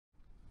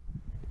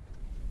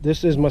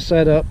This is my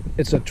setup.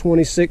 It's a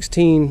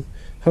 2016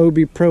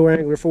 Hobie Pro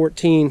Angler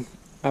 14.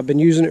 I've been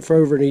using it for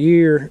over a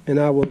year,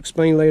 and I will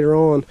explain later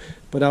on,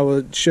 but I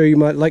will show you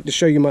like to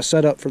show you my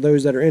setup for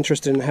those that are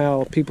interested in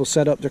how people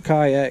set up their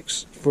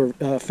kayaks for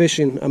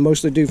fishing. I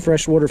mostly do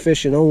freshwater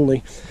fishing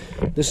only.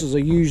 This is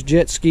a used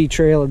jet ski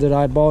trailer that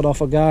I bought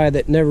off a guy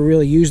that never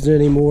really used it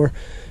anymore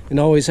and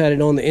always had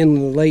it on the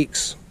inland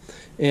lakes,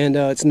 and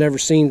it's never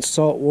seen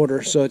salt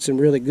water, so it's in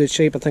really good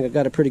shape. I think I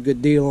got a pretty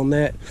good deal on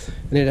that,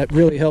 and it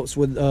really helps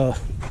with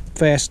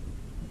fast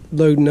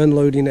loading and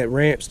unloading at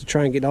ramps to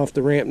try and get off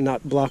the ramp and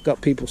not block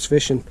up people's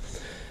fishing.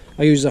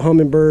 I use a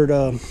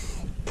Humminbird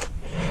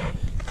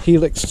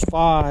Helix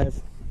 5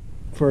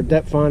 for a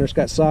depth finder. It's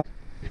got size.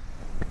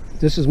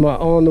 This is my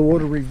on the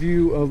water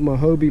review of my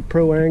Hobie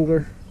Pro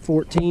Angler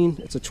 14.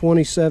 It's a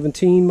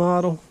 2017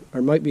 model, or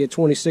it might be a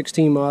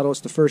 2016 model.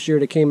 It's the first year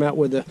they came out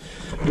with a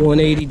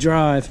 180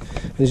 drive.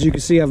 And as you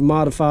can see, I've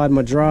modified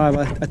my drive.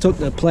 I took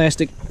the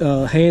plastic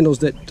handles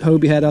that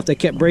Hobie had off. They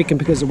kept breaking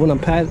because when I'm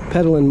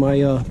pedaling,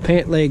 my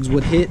pant legs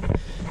would hit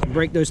and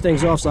break those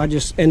things off. So I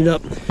just ended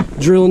up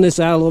drilling this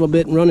out a little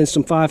bit and running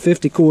some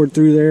 550 cord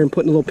through there and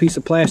putting a little piece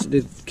of plastic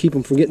to keep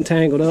them from getting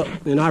tangled up.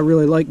 And I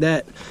really like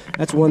that.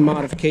 That's one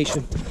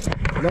modification.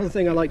 Another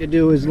thing I like to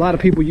do is a lot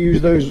of people use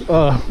those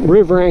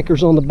river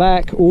anchors on the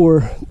back,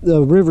 or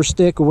the river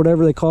stick, or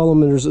whatever they call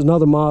them. And there's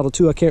another model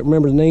too, I can't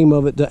remember the name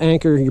of it, to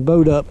anchor your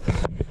boat up.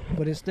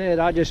 But instead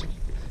I just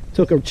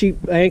took a cheap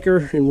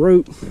anchor and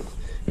rope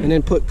and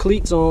then put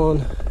cleats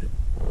on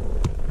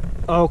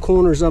all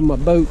corners of my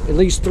boat, at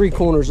least 3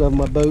 corners of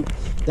my boat.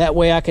 That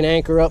way I can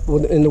anchor up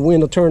and the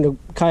wind will turn the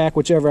kayak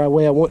whichever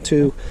way I want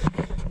to.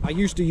 I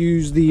used to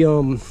use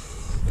the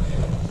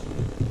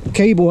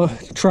cable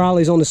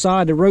trolleys on the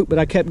side of the rope, but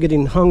I kept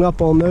getting hung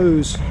up on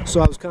those,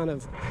 so I was kind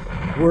of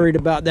worried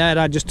about that.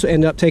 I just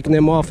ended up taking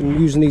them off and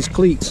using these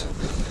cleats.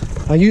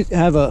 I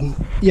have a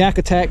Yak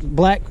Attack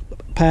black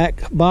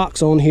pack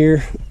box on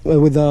here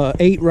with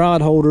 8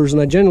 rod holders,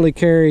 and I generally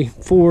carry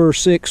 4 or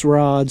 6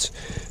 rods,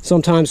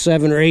 sometimes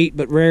 7 or 8,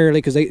 but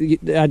rarely, because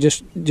I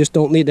just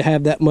don't need to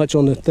have that much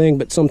on the thing.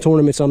 But some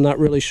tournaments I'm not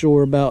really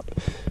sure about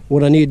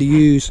what I need to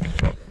use.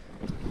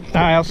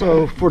 I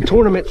also, for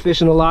tournament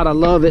fishing a lot, I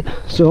love it.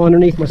 So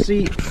underneath my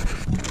seat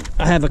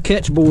I have a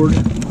catch board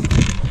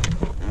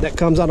that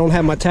comes, I don't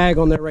have my tag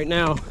on there right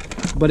now,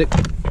 but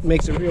it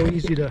makes it real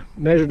easy to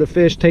measure the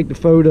fish, take the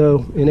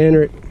photo, and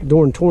enter it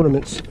during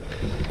tournaments.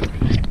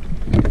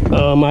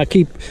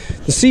 The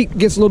seat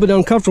gets a little bit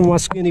uncomfortable with my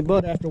skinny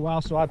butt after a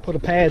while, so I put a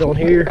pad on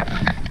here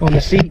on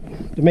the seat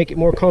to make it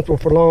more comfortable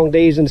for long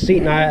days in the seat.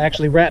 And I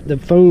actually wrap the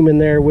foam in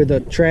there with a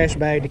trash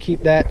bag to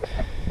keep that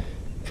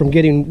from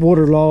getting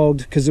waterlogged,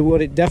 because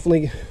it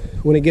definitely,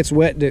 when it gets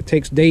wet, it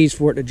takes days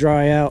for it to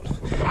dry out.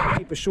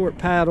 Keep a short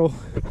paddle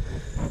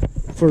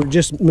for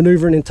just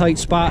maneuvering in tight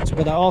spots,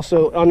 but I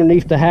also,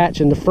 underneath the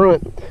hatch in the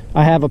front,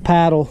 I have a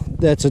paddle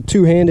that's a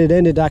 2-handed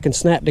ended I can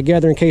snap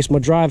together in case my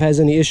drive has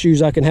any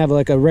issues. I can have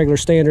like a regular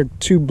standard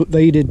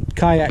 2-bladed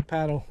kayak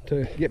paddle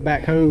to get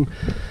back home.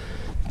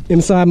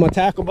 Inside my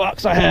tackle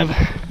box I have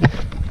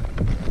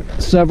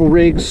several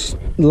rigs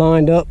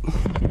lined up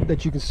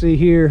that you can see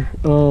here,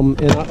 and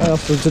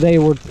for today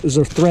there's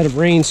a threat of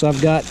rain, so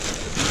I've got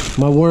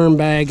my worm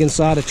bag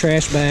inside a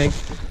trash bag.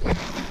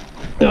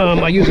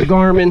 I use a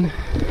Garmin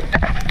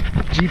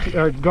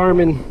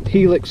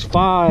Helix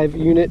 5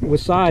 unit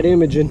with side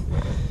imaging,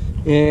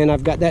 and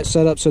I've got that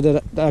set up so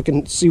that I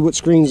can see what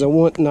screens I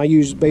want, and I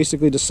use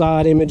basically the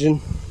side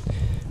imaging.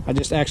 I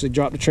just actually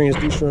dropped the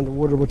transducer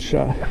underwater, which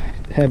I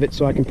have it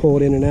so I can pull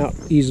it in and out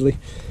easily.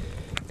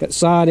 Got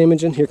side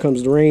imaging, here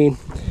comes the rain,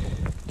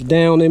 the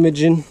down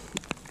imaging,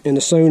 and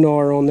the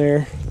sonar on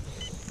there,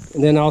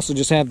 and then I also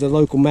just have the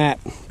local map,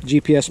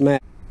 GPS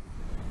map.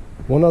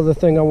 One other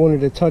thing I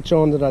wanted to touch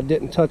on that I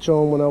didn't touch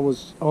on when I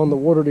was on the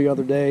water the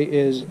other day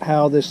is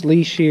how this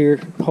leash here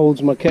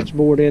holds my catch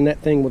board in. That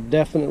thing will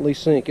definitely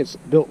sink. It's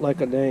built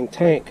like a dang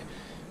tank.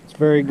 It's a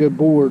very good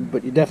board,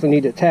 but you definitely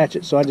need to attach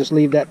it. So I just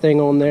leave that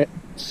thing on that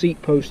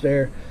seat post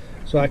there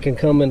so I can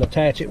come and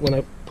attach it when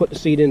I put the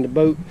seat in the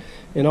boat.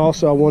 And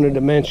also I wanted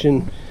to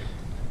mention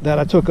that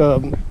I took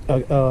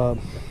a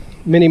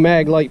mini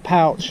mag light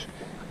pouch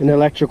and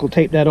electrical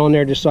tape that on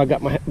there, just so I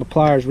got my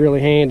pliers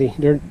really handy.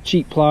 They're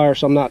cheap pliers,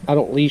 so I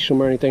don't leash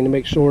them or anything, to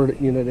make sure that,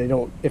 you know, they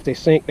don't, if they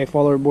sink, they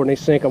fall overboard and they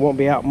sink, I won't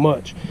be out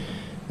much.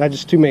 That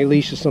just too many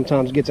leashes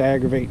sometimes gets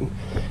aggravating.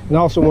 And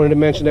I also wanted to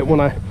mention that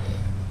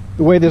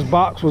the way this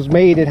box was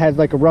made, it had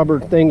like a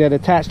rubber thing that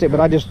attached it, but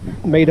I just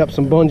made up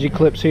some bungee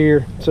clips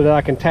here so that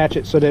I can attach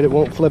it so that it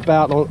won't flip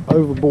out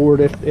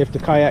overboard if the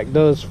kayak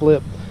does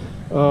flip.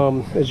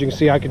 As you can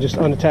see, I can just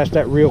unattach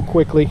that real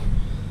quickly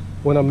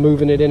when I'm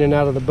moving it in and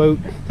out of the boat.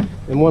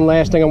 And one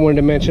last thing I wanted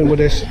to mention with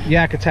this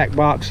Yak Attack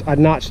box, I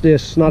notched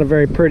this. It's not a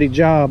very pretty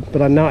job,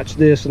 but I notched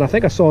this, and I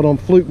think I saw it on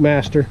Fluke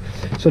Master,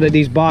 so that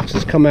these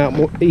boxes come out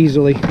more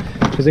easily,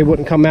 because they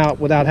wouldn't come out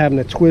without having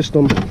to twist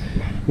them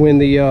when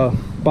the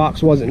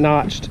box wasn't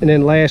notched. And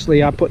then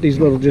lastly, I put these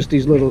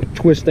little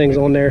twist things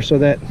on there so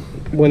that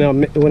when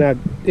I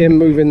am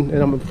moving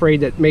and I'm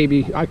afraid that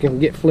maybe I can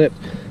get flipped,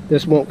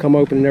 this won't come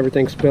open and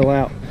everything spill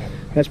out.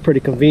 That's pretty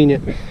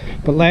convenient.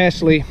 But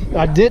lastly,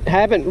 I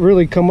haven't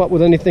really come up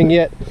with anything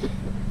yet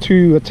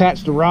to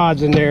attach the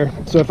rods in there.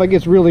 So if it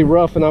gets really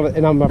rough and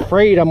I'm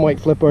afraid I might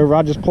flip over,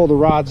 I'll just pull the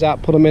rods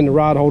out, put them in the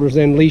rod holders,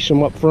 then leash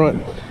them up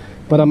front.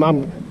 But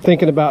I'm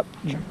thinking about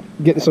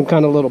getting some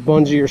kind of little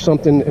bungee or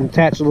something and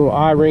attach a little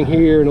eye-ring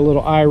here and a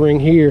little eye-ring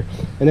here,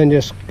 and then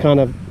just kind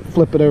of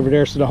flip it over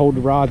there so to hold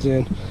the rods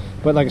in.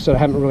 But like I said, I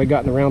haven't really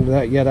gotten around to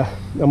that yet.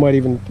 I might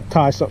even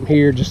tie something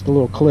here, just a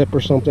little clip or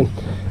something.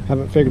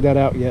 Haven't figured that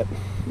out yet.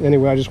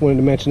 Anyway, I just wanted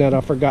to mention that.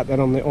 I forgot that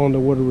on the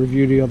water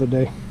review the other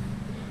day.